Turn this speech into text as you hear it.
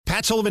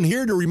Matt Sullivan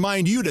here to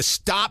remind you to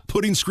stop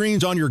putting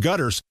screens on your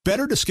gutters.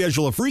 Better to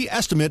schedule a free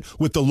estimate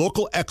with the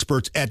local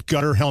experts at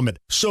Gutter Helmet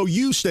so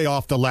you stay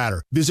off the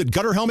ladder. Visit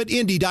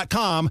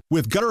GutterHelmetIndy.com.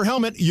 With Gutter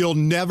Helmet, you'll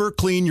never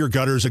clean your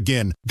gutters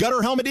again.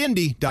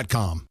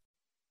 GutterHelmetIndy.com.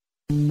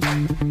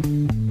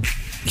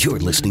 You're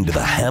listening to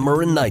the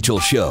Hammer and Nigel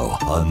Show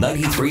on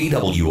 93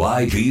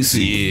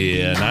 WIBC.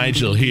 Yeah,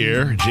 Nigel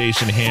here,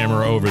 Jason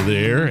Hammer over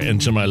there, and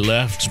to my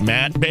left,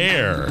 Matt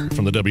Bear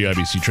from the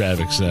WIBC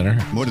Traffic Center.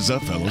 What is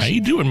up, fellas? How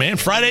you doing, man?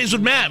 Fridays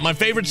with Matt, my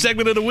favorite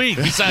segment of the week,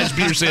 besides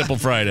Beer Sample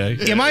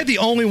Friday. Am I the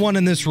only one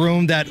in this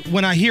room that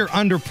when I hear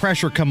Under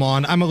Pressure come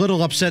on, I'm a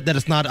little upset that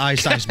it's not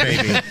Ice Ice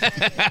Baby?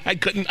 I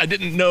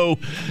didn't know,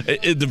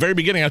 at the very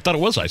beginning, I thought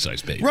it was Ice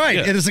Ice Baby. Right,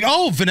 Yeah. and it's like,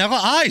 oh, Vanilla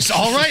Ice,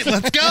 all right,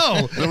 let's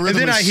go. The rhythm and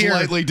then is I hear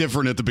slightly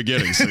different at the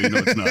beginning, so you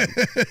know it's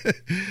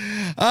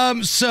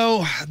not.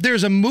 So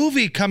there's a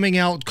movie coming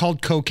out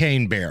called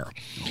Cocaine Bear.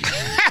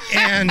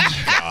 And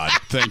God,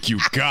 thank you,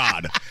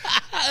 God.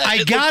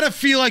 I gotta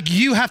feel like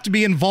you have to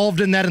be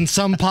involved in that in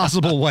some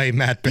possible way,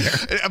 Matt Bear.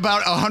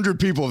 About 100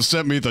 people have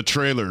sent me the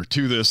trailer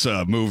to this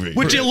movie.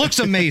 Which it looks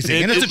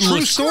amazing, and it's a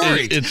true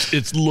story.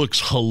 It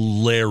looks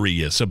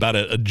hilarious about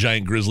a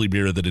giant grizzly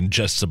bear that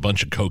ingests a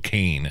bunch of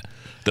cocaine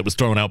that was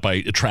thrown out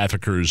by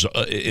traffickers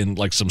in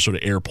like some sort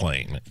of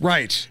airplane.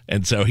 Right.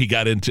 And so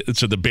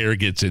so the bear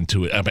gets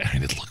into it. I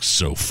mean, it looks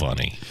so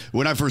funny.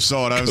 When I first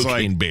saw it, I was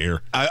Cocaine like,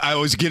 bear. I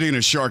was getting a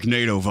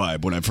Sharknado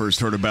vibe when I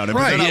first heard about it.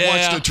 Right. But then I Yeah.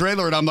 watched the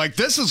trailer and I'm like,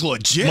 this is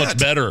legit. Much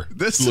better.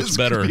 This looks is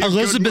better. gonna be a good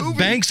Elizabeth movie.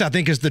 Banks, I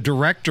think, is the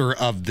director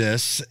of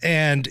this,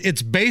 and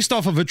it's based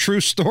off of a true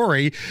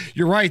story.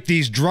 You're right.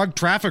 These drug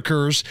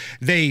traffickers,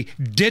 they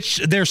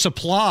ditched their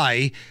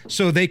supply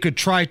so they could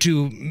try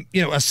to,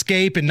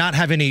 escape and not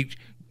have any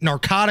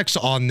narcotics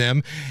on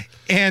them.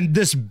 And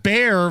this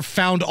bear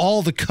found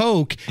all the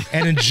coke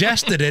and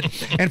ingested it.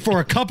 And for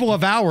a couple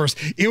of hours,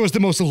 it was the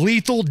most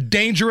lethal,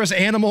 dangerous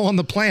animal on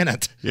the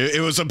planet.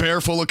 It was a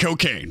bear full of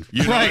cocaine.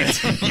 You know?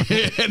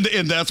 Right.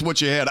 and that's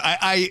what you had.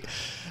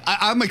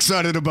 I'm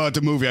excited about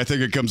the movie. I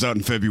think it comes out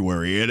in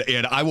February,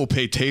 and I will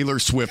pay Taylor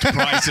Swift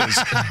prices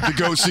to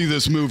go see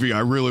this movie.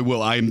 I really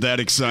will. I am that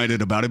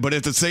excited about it. But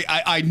at the same,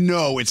 I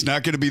know it's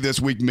not going to be this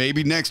week.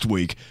 Maybe next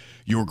week.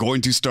 You're going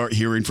to start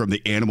hearing from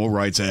the animal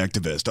rights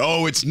activist.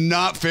 Oh, it's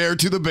not fair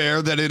to the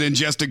bear that it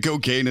ingested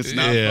cocaine. It's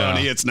not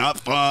funny. It's not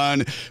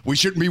fun. We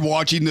shouldn't be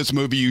watching this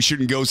movie. You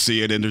shouldn't go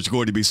see it. And there's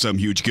going to be some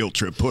huge guilt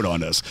trip put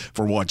on us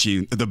for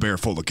watching the bear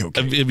full of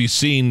cocaine. Have you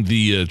seen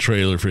the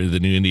trailer for the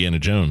new Indiana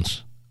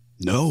Jones?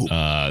 No.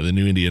 The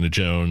new Indiana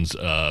Jones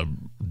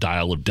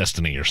Dial of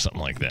Destiny or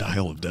something like that.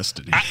 Dial of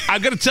Destiny.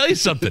 I've got to tell you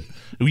something.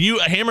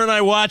 Hammer and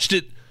I watched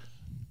it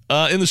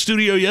in the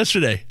studio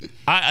yesterday.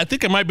 I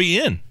think I might be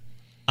in.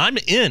 I'm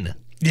in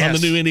on the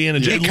new Indiana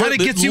Jones. It kind of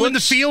gets you in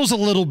the feels a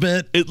little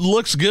bit. It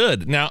looks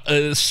good. Now,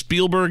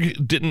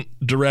 Spielberg didn't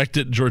direct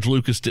it. George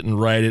Lucas didn't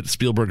write it.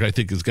 Spielberg, I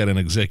think, has got an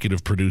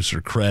executive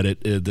producer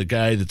credit. The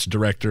guy that's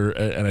director,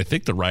 and I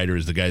think the writer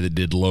is the guy that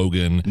did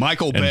Logan.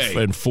 Michael Bay.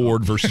 And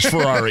Ford versus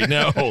Ferrari.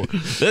 No,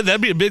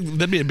 that'd be a big.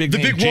 The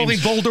big rolling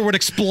boulder would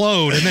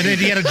explode, and then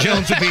Indiana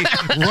Jones would be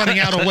running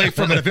out away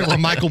from it if it were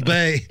Michael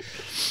Bay.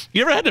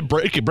 You ever had to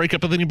break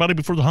up with anybody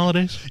before the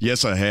holidays?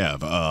 Yes, I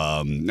have.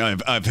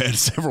 I've had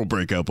several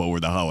breakup over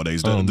the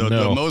holidays.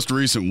 The most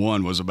recent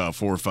one was about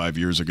 4 or 5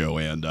 years ago,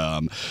 and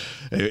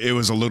it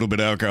was a little bit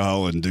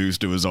alcohol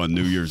induced. It was on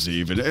New Year's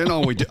Eve, and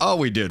all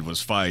we did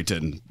was fight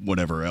and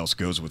whatever else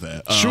goes with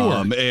that.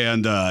 Sure.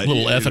 And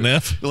little F and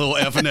F. Little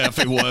F and F.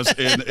 It was.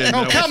 And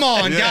come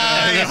on,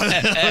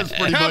 guys.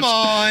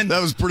 That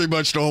was pretty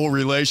much the whole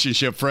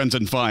relationship, friends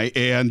and fight.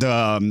 And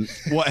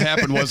what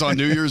happened was on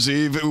New Year's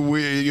Eve,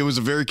 it was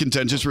a very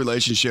contentious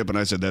relationship, and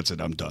I said, that's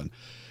it, I'm done.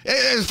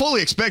 I was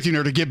fully expecting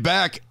her to get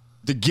back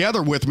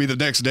together with me the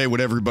next day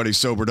when everybody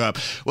sobered up.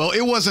 Well,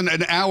 it wasn't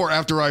an hour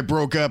after I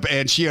broke up,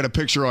 and she had a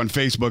picture on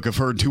Facebook of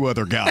her and 2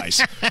 other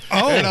guys.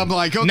 And I'm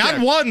like, okay. Not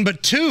one,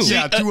 but 2.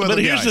 Yeah, 2 other guys. But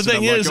here's the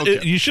thing is,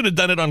 okay. you should have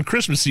done it on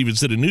Christmas Eve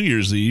instead of New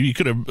Year's Eve. You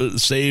could have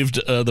saved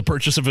the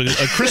purchase of a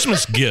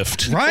Christmas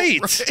gift.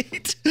 Right.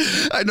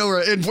 I know,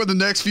 right? And for the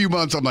next few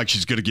months, I'm like,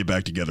 she's going to get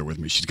back together with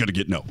me. She's going to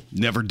get, no,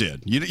 never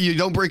did. You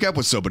don't break up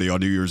with somebody on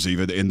New Year's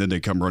Eve, and then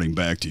they come running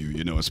back to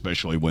you,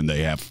 especially when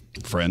they have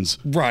friends.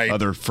 Right.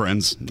 Other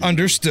friends.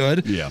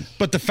 Understood. Yeah.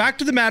 But the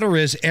fact of the matter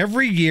is,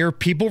 every year,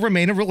 people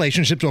remain in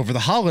relationships over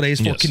the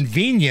holidays for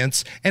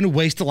convenience and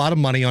waste a lot of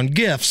money on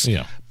gifts.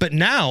 Yeah. But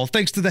now,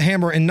 thanks to the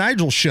Hammer and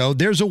Nigel show,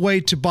 there's a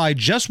way to buy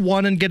just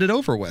one and get it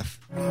over with.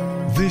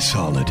 This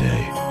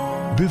holiday,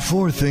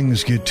 before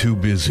things get too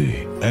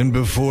busy and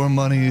before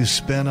money is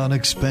spent on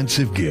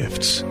expensive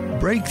gifts,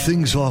 break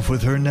things off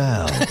with her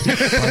now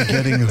by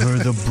getting her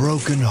the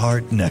Broken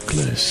Heart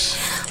necklace.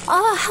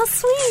 Oh, how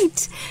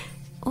sweet.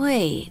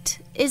 Wait,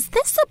 is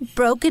this a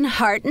broken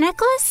heart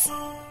necklace?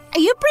 Are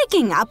you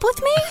breaking up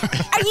with me?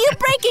 Are you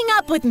breaking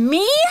up with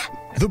me?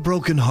 The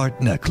Broken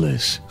Heart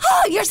necklace.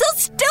 Oh, you're so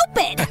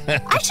stupid.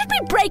 I should be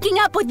breaking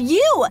up with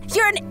you.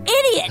 You're an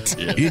idiot.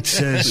 It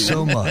says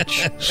so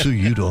much, so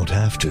you don't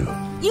have to.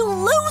 You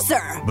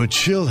loser. But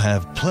she'll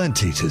have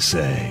plenty to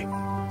say.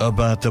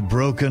 about the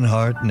broken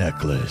heart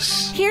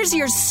necklace. Here's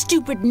your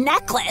stupid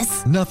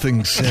necklace.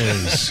 Nothing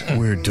says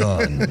we're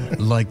done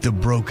like the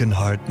broken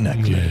heart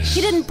necklace.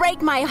 You didn't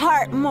break my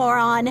heart,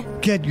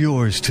 moron. Get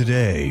yours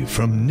today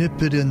from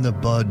Nip It in the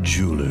Bud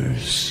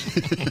Jewelers.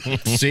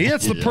 See,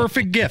 it's the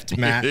perfect gift,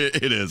 Matt.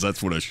 It is.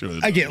 That's what I should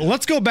have done. Again,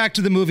 let's go back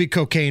to the movie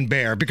Cocaine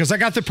Bear because I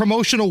got the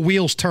promotional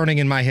wheels turning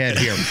in my head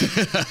here.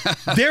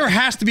 There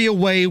has to be a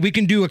way we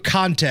can do a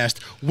contest,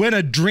 win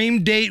a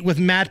dream date with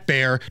Matt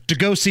Bear to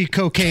go see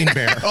Cocaine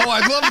Bear. Oh,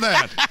 I'd love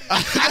that.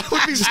 That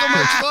would be so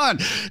much fun.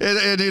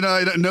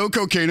 And no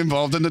cocaine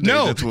involved in the date.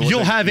 No, That's what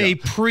you'll have a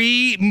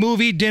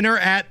pre-movie dinner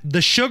at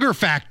the Sugar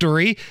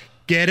Factory.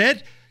 Get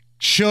it?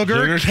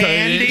 Sugar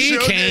candy,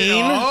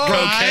 cane, right?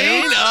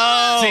 cocaine.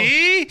 Oh,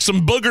 see?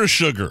 Some booger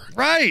sugar.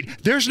 Right.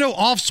 There's no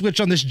off switch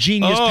on this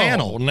genius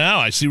panel. Now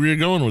I see where you're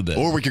going with this.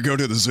 Or we could go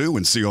to the zoo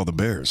and see all the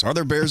bears. Are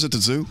there bears at the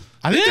zoo?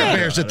 I think there are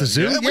bears at the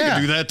zoo. Yeah, we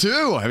can do that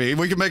too. I mean,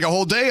 we can make a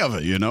whole day of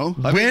it, you know?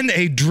 Win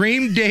a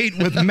dream date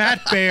with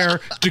Matt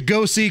Bear to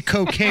go see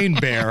Cocaine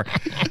Bear.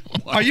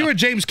 Are you a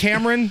James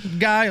Cameron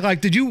guy?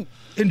 Like, did you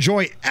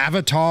enjoy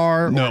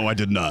Avatar? No, I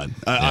did not.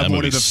 I'm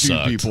one of the few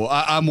people.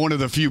 I'm one of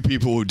the few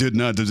people who did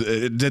not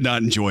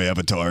enjoy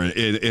Avatar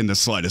in the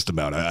slightest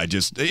amount. I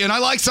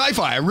like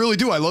sci-fi. I really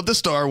do. I love the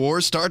Star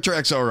Wars. Star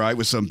Trek's all right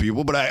with some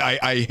people, but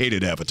I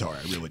hated Avatar.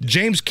 I really did.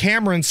 James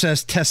Cameron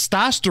says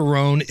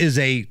testosterone is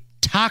a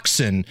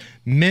toxin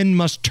men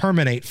must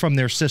terminate from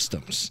their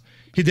systems.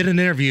 He did an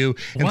interview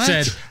and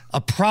said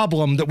a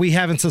problem that we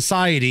have in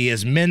society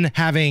is men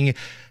having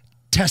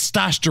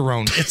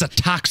testosterone. It's a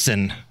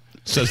toxin.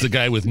 Says the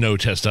guy with no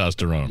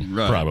testosterone,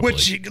 probably.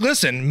 Which,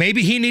 listen,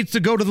 maybe he needs to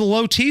go to the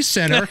Low T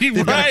Center.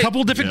 They've got a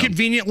couple different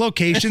convenient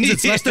locations.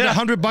 It's less than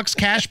 $100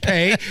 cash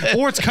pay,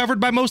 or it's covered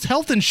by most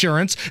health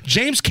insurance.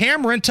 James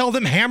Cameron, tell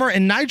them Hammer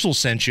and Nigel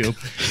sent you.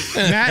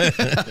 Matt,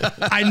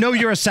 I know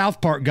you're a South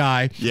Park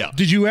guy. Yeah.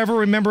 Did you ever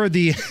remember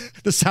the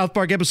South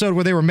Park episode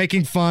where they were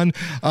making fun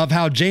of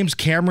how James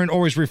Cameron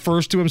always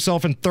refers to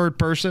himself in third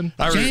person?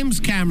 James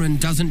Cameron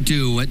doesn't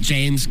do what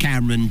James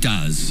Cameron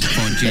does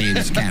for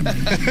James Cameron.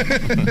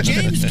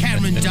 James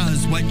Cameron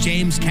does what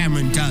James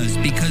Cameron does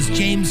because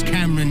James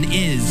Cameron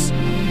is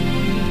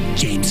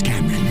James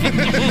Cameron.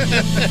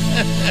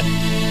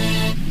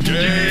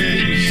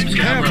 James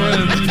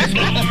Cameron,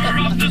 explorer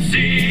of the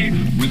sea,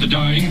 with a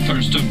dying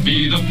thirst to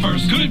be the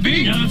first. Could it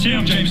be? Yeah, it's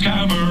him, James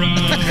Cameron.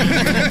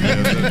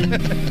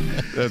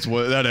 That's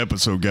what that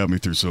episode got me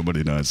through so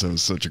many nights. That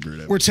was such a great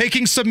episode. We're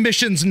taking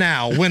submissions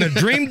now. Win a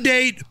dream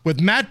date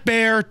with Matt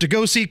Bear to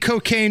go see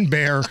Cocaine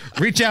Bear.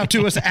 Reach out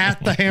to us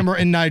at the Hammer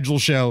and Nigel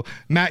Show.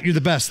 Matt, you're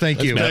the best.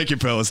 Thank you. Thank you,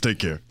 fellas. Take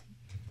care.